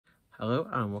Hello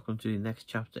and welcome to the next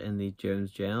chapter in the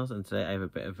Jones Journals, and today I have a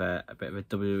bit of a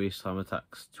WWE Slam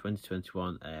Attax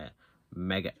 2021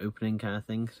 mega opening kind of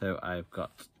thing. So I've got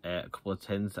a couple of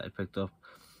tins that I picked up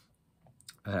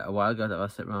a while ago that I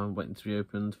was sitting around waiting to be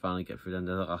opened. Finally get through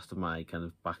the last of my kind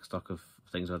of back stock of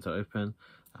things I had to open.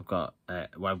 I've got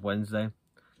Web Wednesday,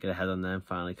 get ahead on them,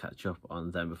 finally catch up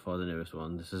on them before the newest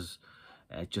one. This is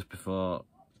just before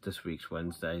this week's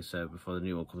Wednesday, so before the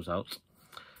new one comes out.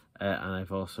 And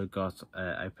I've also got,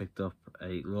 I picked up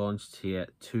a launch tier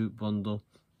 2 bundle.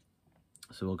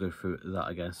 So we'll go through that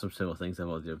again, some similar things I've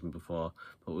already opened before.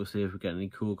 But we'll see if we get any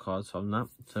cool cards from that.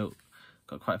 So,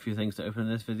 got quite a few things to open in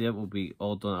this video. We'll be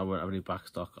all done. I won't have any back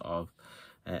stock of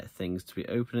things to be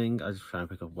opening. I just try and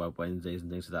pick up Web Wednesdays and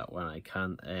things like that when I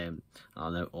can. I'll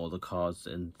know all the cards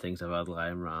and things I've had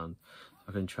lying around.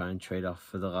 I can try and trade off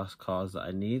for the last cards that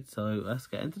I need. So let's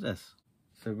get into this.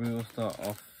 So we will start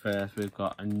off first. We've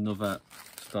got another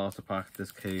starter pack.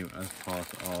 This came as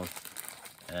part of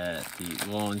the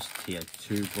launch tier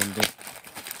 2 bundle.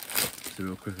 So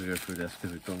we'll quickly go through this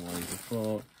because we've done one of these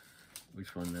before. We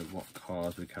just want to know what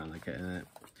cards we kind of get in it.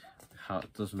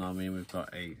 It does now mean we've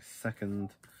got a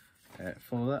second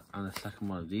folder and a second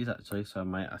one of these actually. So I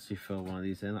might actually fill one of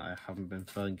these in. I haven't been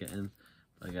filling it in.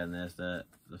 But again, there's the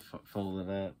folder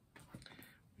there.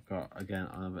 We've got again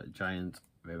another giant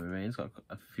Roman Reigns. Got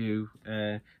a few,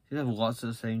 these have lots of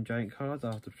the same giant cards.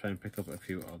 I'll have to try and pick up a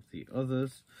few of the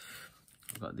others.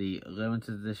 I've got the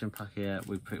limited edition pack here.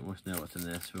 We pretty much know what's in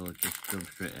this. We'll just jump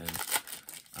straight in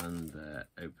and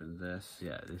open this.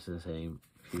 Yeah, this is the same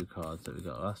few cards that we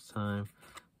got last time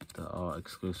that are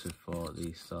exclusive for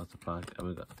the starter pack. And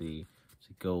we got the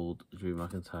gold Drew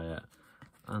McIntyre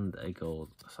and a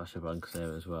gold Sasha Banks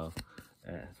there as well.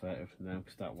 So I opened them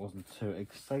because that wasn't too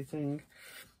exciting.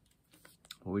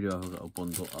 But we do have a little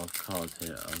bundle of cards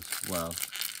here as well.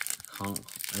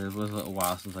 It was a little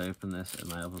while since I opened this in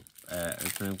my other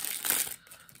opening,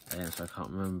 so I can't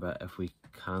remember if we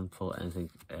can pull anything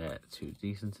too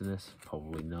decent in this.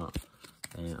 Probably not.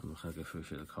 I'm not going to go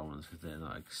through the commons because they're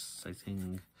not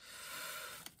exciting.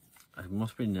 I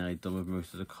must be nearly done with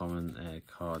most of the common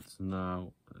cards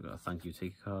now. I've got a thank you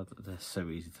ticket card. They're so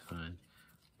easy to find.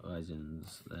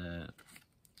 Legends there.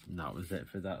 And that was it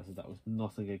for that, so that was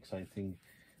nothing exciting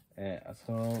at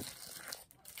all.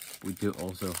 We do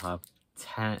also have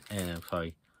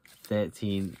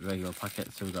 13 regular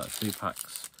packets, so we've got 3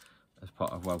 packs as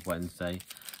part of Web Wednesday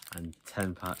and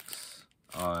 10 packs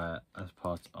are as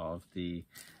part of the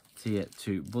tier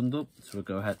 2 bundle. So we'll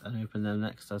go ahead and open them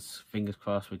next, as fingers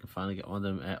crossed we can finally get one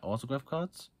of them autograph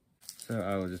cards. So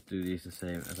I will just do these the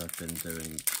same as I've been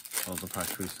doing all the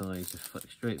packs recently, just flick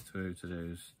straight through to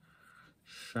those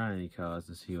shiny cards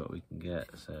to see what we can get.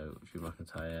 So Drew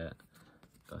McIntyre,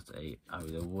 got a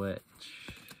Abby the Witch,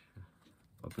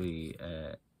 probably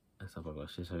it's not probably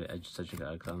sorry, Edge Cedric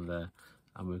Alexander,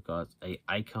 and we've got a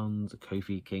Icons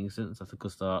Kofi Kingston. So that's a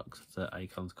good start because it's an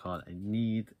Icons card I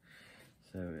need.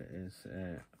 So it is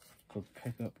a good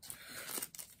pickup.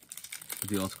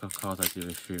 The autograph cards, I do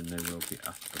assume they will be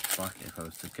at the back if I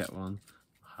was to get one.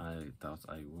 I doubt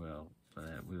I will,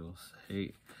 but we will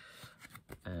see.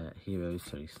 Heroes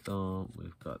Tony Storm,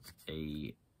 we've got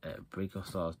a Breakout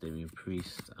Stars Damian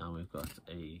Priest, and we've got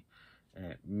a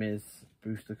Miz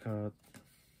booster card.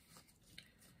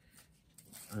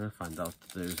 I'm going to find out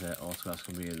that those autographs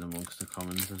can be in amongst the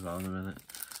commons as well in a minute.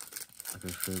 I'll go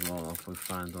through them all if we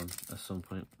find one at some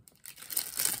point.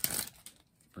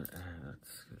 But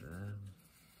let's go there.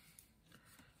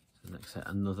 So next set,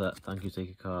 another thank you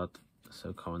ticket card.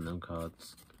 So common them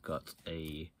cards. We've got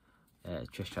a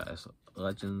Trish Stratus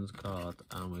Legends card,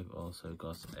 and we've also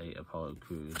got a Apollo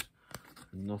Crews.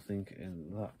 Nothing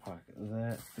in that pack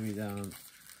there. 3 down,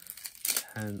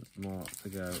 10 more to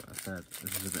go. I said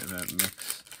this is a bit of a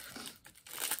mix.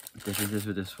 Differences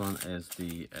with this one is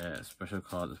the special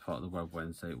card as part of the Web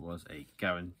Wednesday was a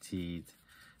guaranteed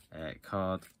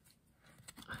card.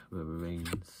 Roman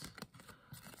Reigns,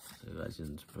 so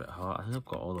Legends, Bret Hart. I think I've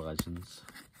got all the Legends.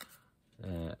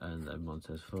 And then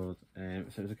Montez Ford. So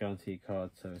it's a guaranteed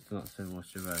card, so it's not so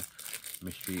much of a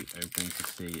mystery opening to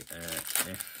see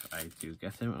if I do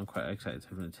get him. I'm quite excited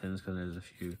to open the tins because there's a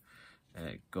few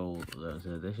gold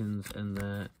limited editions in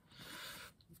there.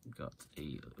 Got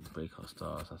a Breakout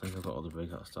Stars. I think I've got all the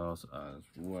Breakout Stars as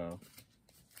well.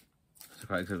 So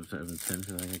quite excited to open the tins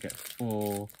because I can get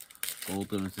 4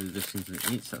 gold limited editions in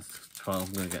each. That's 12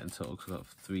 I'm going to get in total because I've got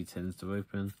 3 tins to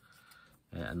open.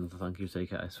 Another thank you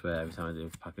ticket, I swear every time I do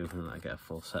a pack opening I get a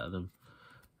full set of them.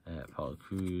 Apollo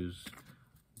Crews,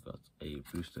 we've got a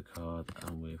booster card,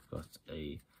 and we've got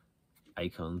a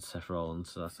Icon Seth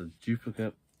Rollins, so that's a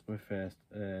duplicate. My first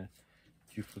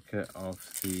duplicate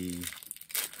of the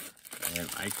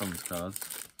Icons cards.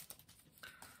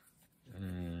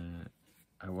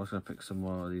 I was going to pick some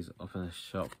more of these up in the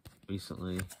shop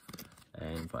recently,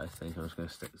 but I think I'm just going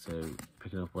to stick to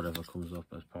picking up whatever comes up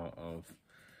as part of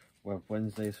Web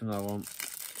Wednesdays from now on,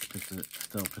 because I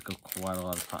still pick up quite a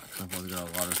lot of packs, and I've already got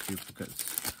a lot of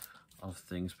duplicates of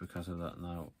things because of that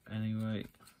now. Anyway,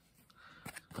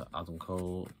 I've got Adam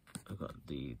Cole, I've got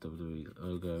the WWE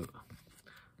logo,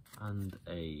 and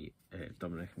a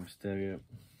Dominic Mysterio.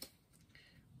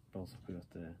 Also we got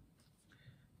the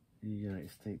United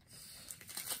States.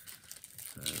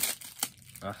 So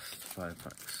last 5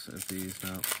 packs of these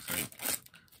now, so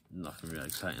nothing really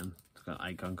exciting. It's got an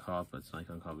icon card, but it's an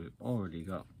icon card we've already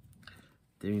got.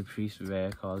 Damien Priest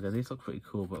rare card again. These look pretty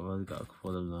cool, but I've already got a couple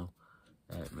of them now.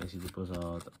 Macy the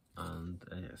Buzzard and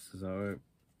Cesaro.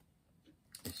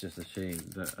 It's just a shame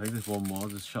that I think there's one more.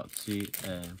 There's Shotzi,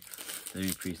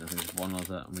 Damien Priest. I think there's one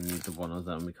other, and we need the one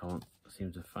other, and we can't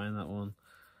seem to find that one.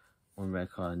 One rare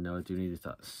card. No, I do need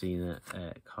that Cena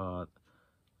card.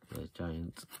 The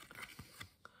Giant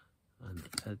and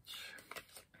Edge.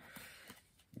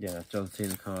 Yeah, John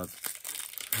Cena card.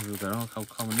 People go, oh, how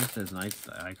common this is, and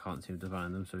I can't seem to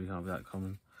find them, so we can't be that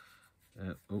common.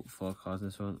 Oh, 4 cards in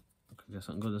this one. Could get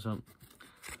something good this one.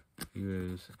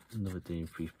 Heroes, another Damien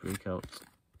Priest breakout.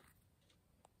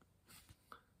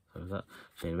 So that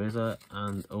Shane Razor,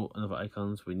 and oh, another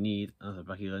Icons. We need another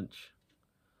Becky Lynch.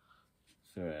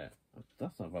 So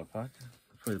that's not a bad pack.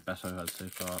 It's probably the best I've had so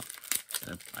far.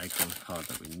 Icon card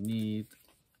that we need.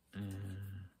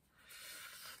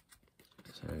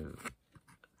 So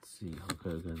let's see, Hulk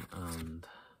Hogan and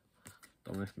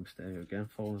Dominic Mysterio again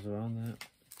follows around there.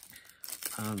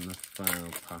 And the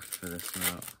final pack for this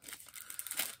now.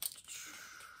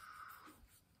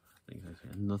 I think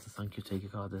another Thank You Taker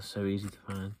card. They're so easy to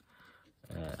find.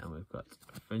 And we've got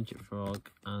Friendship Frog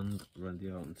and Randy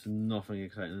Orton. So nothing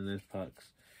exciting in those packs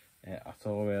at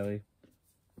all, really.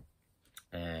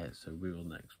 So we will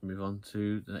next move on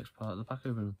to the next part of the pack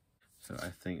opening. So I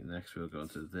think next we'll go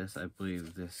into this. I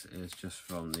believe this is just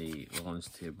from the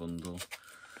launch tier bundle.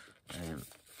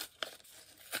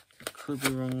 Could be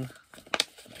wrong.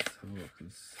 Let's have a look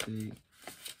and see.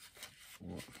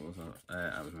 What was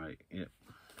that? I was right. Yep.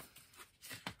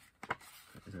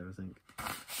 That is everything.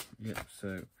 Yep.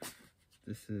 So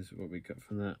this is what we got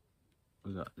from that.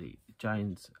 We got the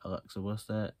Giants Alexa Bliss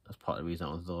there. That's part of the reason I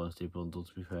wanted the launch tier bundle,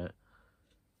 to be fair.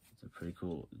 It's a pretty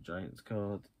cool Giants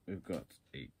card. We've got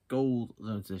a gold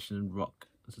limited edition Rock,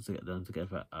 so to get them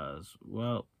together as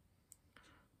well.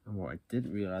 And what I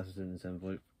didn't realise was in this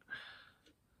envelope,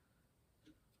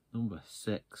 number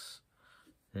 6.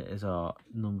 It is our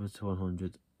number to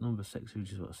 100. Number 6, who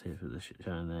just want to see it for the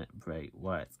shine there, Bray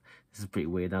Wyatt. This is pretty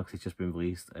weird now because it's just been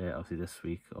released, obviously this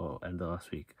week or end of last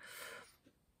week.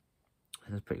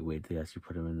 It's pretty weird to actually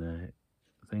put him in the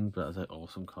thing, but that's an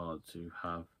awesome card to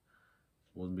have.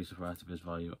 Wouldn't be surprised if his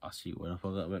value actually went up a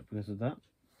little bit because of that.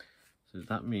 So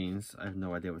that means I have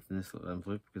no idea what's in this little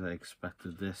envelope, because I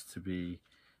expected this to be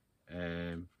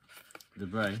the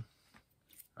Bray.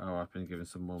 Oh, I've been given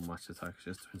some more match attacks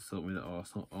just to insult me that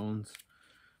Arsenal owns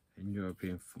in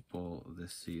European football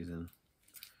this season.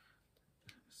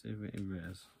 Save it in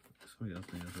rares. Somebody else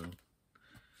may as well.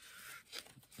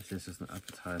 Is this just an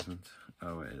advertisement?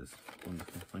 Oh, it is.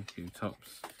 Wonderful. Thank you,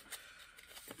 Tops.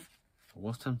 I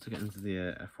was tempted to get into the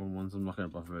F1 ones. I'm not going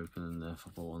to bother opening the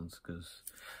football ones because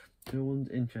no one's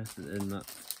interested in that.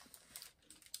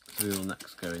 So we will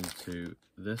next go into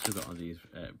this. We've got all these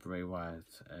Bray Wyatt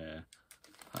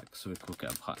packs, so we could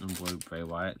get a platinum blue Bray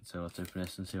Wyatt. So let's open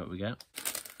this and see what we get.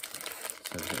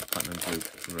 So if we get a platinum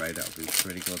blue Bray, that would be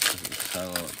pretty good because it's sell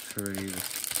out tree.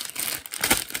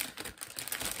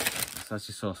 I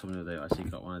actually saw someone the other day who actually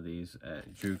got one of these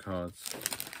Drew cards.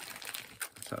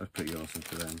 So that was pretty awesome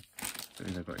for them. That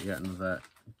means I've got yet another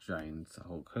Giant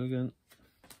Hulk Hogan.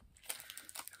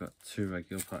 I've got 2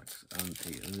 regular packs and a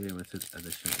limited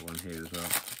edition one here as well.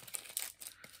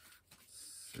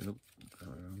 So,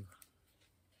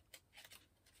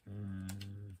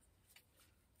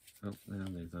 oh, no,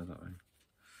 leave that way.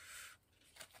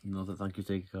 Another Thank You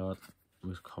Taker card.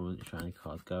 Most common shiny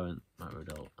card going. Matt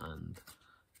Riddle and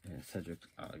Cedric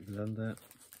Alexander.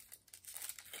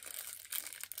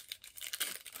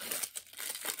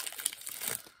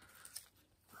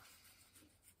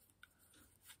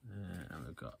 And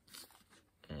we've got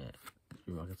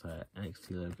Drew McIntyre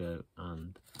NXT logo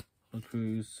and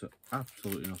Cruz. So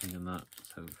absolutely nothing in that.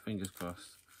 So fingers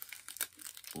crossed.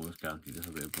 Always guaranteed there's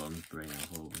a bit of bronze brain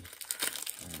out holding.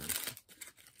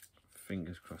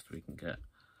 Fingers crossed we can get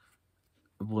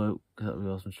a bloke. That would be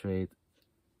awesome trade.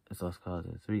 It's last card.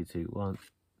 3, 2, 1.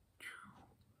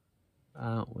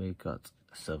 And we got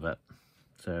silver.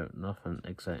 So nothing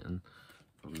exciting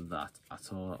from that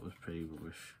at all. That was pretty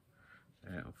rubbish,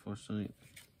 unfortunately.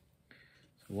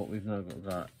 So what we've now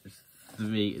got is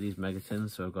 3 of these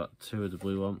megatins. So I've got 2 of the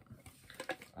blue one,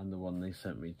 and the one they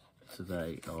sent me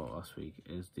today or last week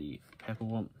is the purple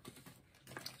one.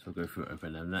 So we'll go through it,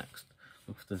 open them next.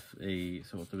 Look for the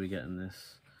so what do we get in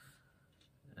this?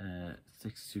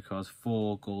 62 cards,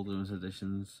 4 golden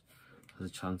editions. There's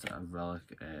a chance at a relic,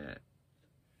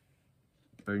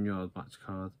 boneyard match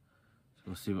card. So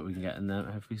we'll see what we can get in there.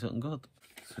 Hopefully something good.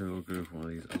 So we'll go for one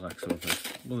of these Alexa ones.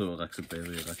 We'll do Alexa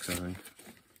Bailey, Alexa thing.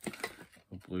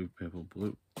 Blue, purple,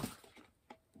 blue.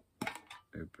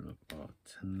 Open up our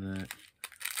tin there.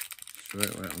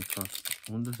 Straight away on top.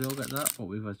 I wonder if they all get that, but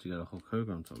we've actually got a Hulk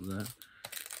Hogan on top there.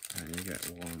 And you get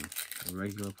one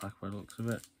regular pack by the looks of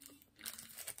it.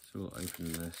 So we'll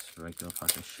open this regular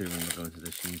pack, assuming the bonus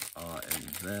editions are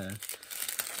in there.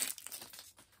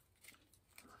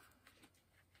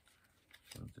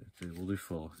 We'll do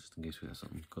 4, just in case we get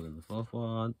something good in the 4th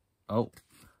one. Oh,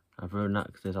 I've ruined that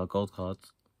because there's our gold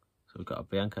cards. So we've got a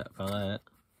Bianca Belair.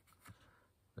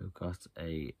 We've got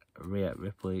a Rhea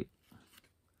Ripley.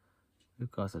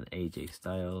 We've got an AJ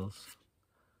Styles.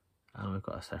 And we've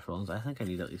got a Seth Rollins. I think I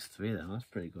need at least 3 then, that's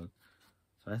pretty good.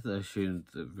 So I had to assume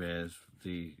that Rhea's,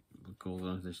 the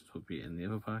golden editions would be in the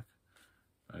other pack.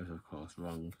 I was of course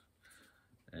wrong.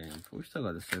 But we've still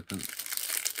got this open.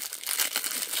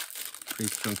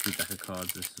 Pretty chunky deck of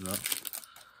cards this as well.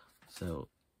 So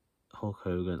Hulk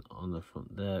Hogan on the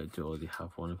front there. We do already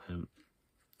have one of him.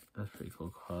 That's a pretty cool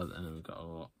card. And then we've got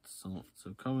lots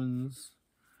of commons.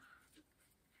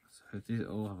 So these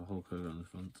all have a Hulk Hogan on the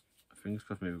front. Fingers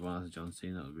crossed maybe one has a John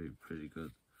Cena, that would be pretty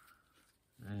good.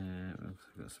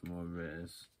 We've got some more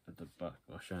rares at the back,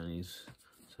 or shinies.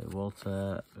 So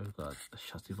Walter, we've got a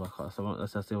Shotty Black Horse.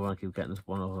 That's the one I keep getting, this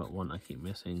one I keep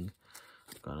missing.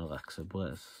 We've got an Alexa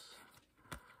Bliss.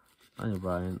 Daniel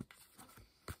Bryan.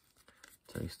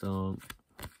 Tony Storm.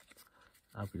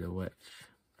 Abby the Witch.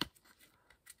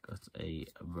 Got a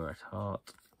Bret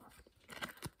Hart.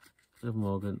 Liv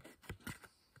Morgan.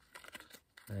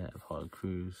 Apollo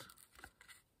Crews.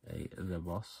 The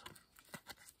Boss.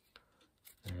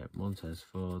 Montez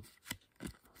Ford.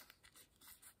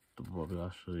 Bobby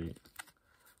Lashley.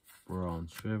 Braun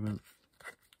Strowman.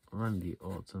 Randy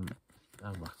Orton.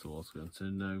 And back to Walter. So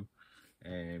no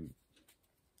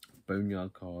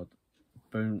Boneyard card.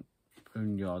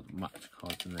 Boneyard match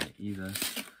card in there either.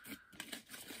 So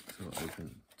we'll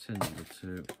open tin number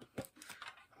 2.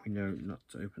 We know not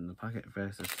to open the packet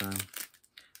first this time.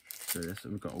 So this,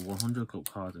 we've got a 100 club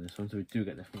card in this one, so we do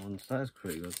get different ones. That is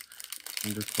pretty good.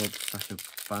 100 club Sasha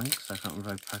Banks. I can't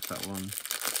remember if I packed that one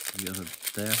the other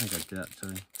day. I think I did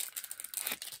actually.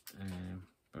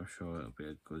 But I'm sure it'll be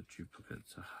a good duplicate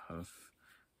to have.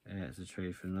 It's a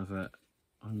trade for another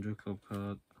 100 club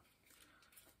card.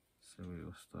 So we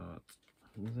will start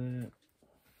with it.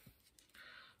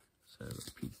 So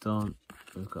Pete Dunne.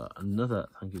 We've got another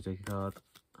Thank You Taker card.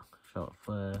 Charlotte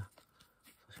Flair.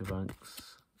 Sasha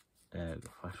Banks.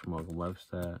 Flash Morgan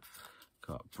Webster.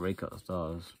 Got Breakout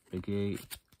Stars. Big E.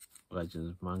 Legends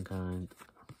of Mankind.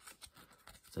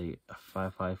 It's a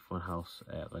 5-5 Funhouse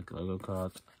like logo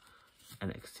card.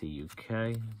 NXT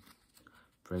UK.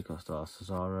 Breakout Stars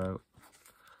Cesaro.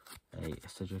 A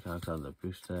Cedric Alexander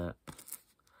Booster.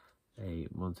 A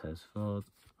Montez Ford.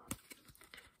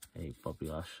 A Bobby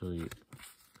Lashley.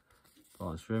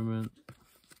 Braun Strowman.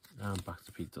 And back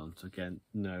to Pete Dunne. So again,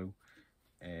 no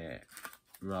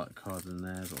relic card in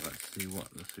there, but let's see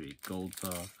what the 3 golds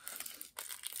are.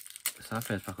 So that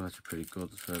first pack was actually pretty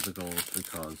good for the golds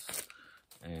because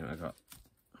I got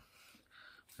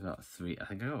 3. I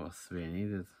think I got 3 I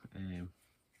needed.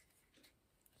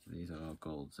 These are our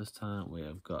golds. This time we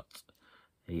have got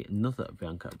another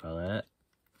Bianca Belair,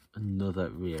 another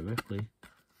Rhea Ripley,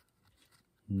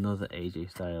 another AJ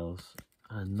Styles,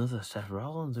 another Seth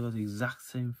Rollins. Who got the exact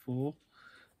same 4.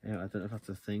 I don't know if that's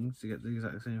a thing to get the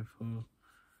exact same 4.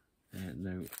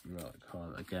 No relic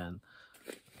card again.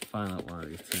 Find out one of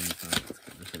these tins now to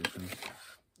get this open.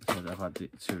 So I've had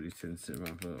 2 of these tins sitting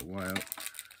around for a while.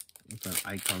 We've done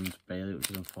Icons Bailey, which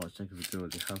is unfortunate because we do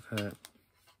already have her.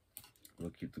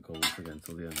 We'll keep the golds again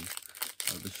till the end.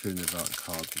 I'll just assume the relic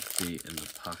card would be in the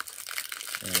pack.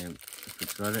 If we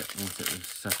got it, once it was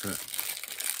separate.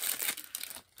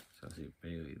 So I see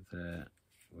Bailey there.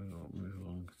 We'll move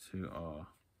along to our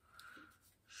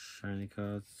shiny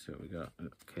cards. See what we got.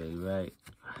 Okay, right.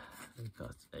 We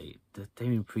got the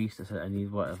Damien Priest. I said I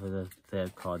need whatever the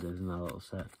 3rd card is in that little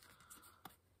set.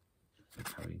 A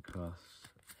Carrying Cross.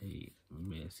 A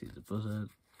Macy the Buzzard.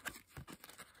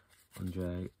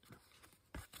 Andre.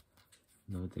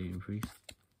 Another Damien Priest.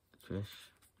 Trish.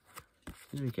 I'm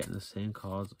going to be getting the same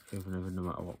cards over and over no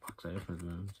matter what packs I open at the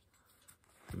moment.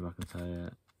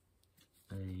 McIntyre.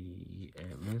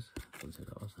 Miz. I wouldn't say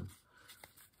that was him.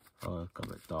 Oh, it got a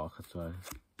bit dark, that's why.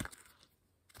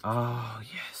 Oh,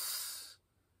 yes.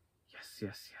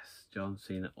 Yes. John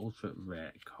Cena, ultra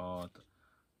rare card.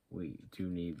 We do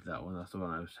need that one. That's the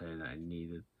one I was saying that I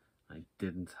needed. I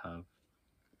didn't have.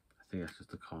 I think that's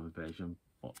just a common version,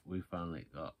 but we finally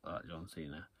got that John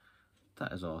Cena.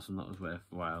 That is awesome. That was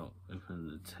worthwhile opening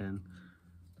the tin.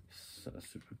 So that's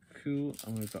super cool.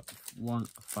 And we've got one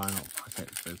final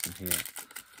packet to open here.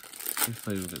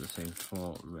 Hopefully we've got the same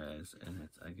 4 rares in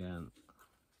it again.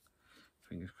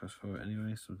 Fingers crossed for it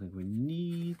anyway. Something we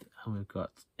need. And we've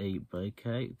got a Bray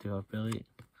Wyatt. Do have Billy,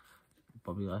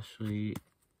 Bobby Lashley.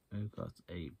 We've got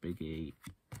a Big E.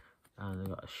 And we've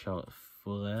got a Charlotte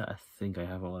Flair. I think I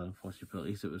have all that, unfortunately, but at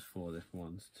least it was 4 different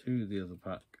ones to the other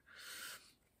pack.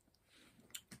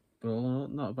 But all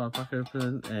not a bad pack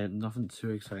opening. Nothing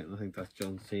too exciting. I think that's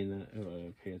John Cena, who I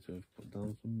appear to have put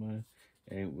down somewhere.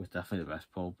 It was definitely the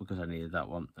best pull because I needed that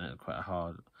one. It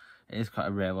is quite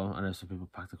a rare one. I know some people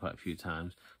packed it quite a few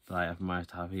times, but I haven't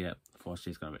managed to have it yet.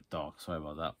 Unfortunately, it's got a bit dark. Sorry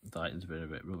about that. The lighting's been a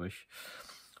bit rubbish.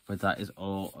 But that is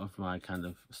all of my kind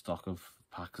of stock of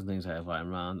packs and things I have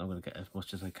lying around. I'm going to get as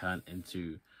much as I can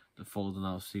into the folder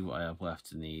now, see what I have left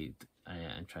to need,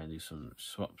 and try and do some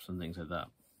swaps and things like that.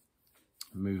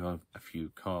 Move on a few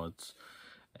cards,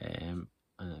 and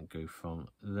then go from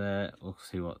there. We'll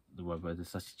see what the web is.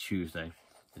 It's actually Tuesday.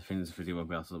 I think this video will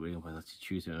be out of the week, but it's actually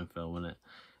Tuesday when I'm filming it.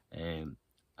 And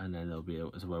then there'll be a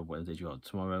web Wednesday due out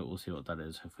tomorrow. We'll see what that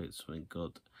is. Hopefully it's something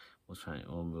good. We'll try it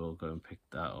on. We'll go and pick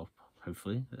that up.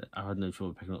 Hopefully, I've had no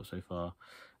trouble picking up so far.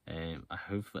 I'm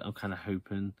kind of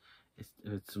hoping if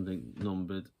it's something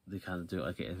numbered, they kind of do it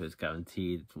like it if it's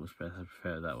guaranteed. It's much better. I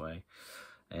prefer it that way.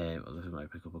 Otherwise, I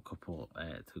might pick up a couple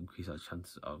to increase our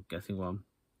chances of getting one.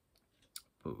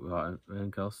 But without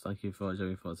anything else, thank you for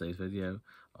joining for today's video.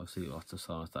 Obviously, lots of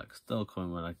Star Stacks still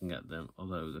coming when I can get them,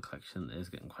 although the collection is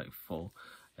getting quite full.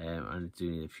 And I do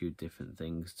need a few different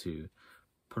things to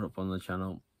put up on the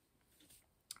channel.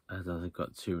 I don't think I've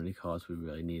got too many cards we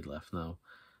really need left now.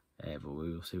 But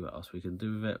we will see what else we can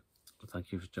do with it.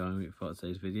 Thank you for joining me for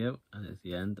today's video. And it's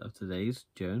the end of today's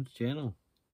Jones Journal.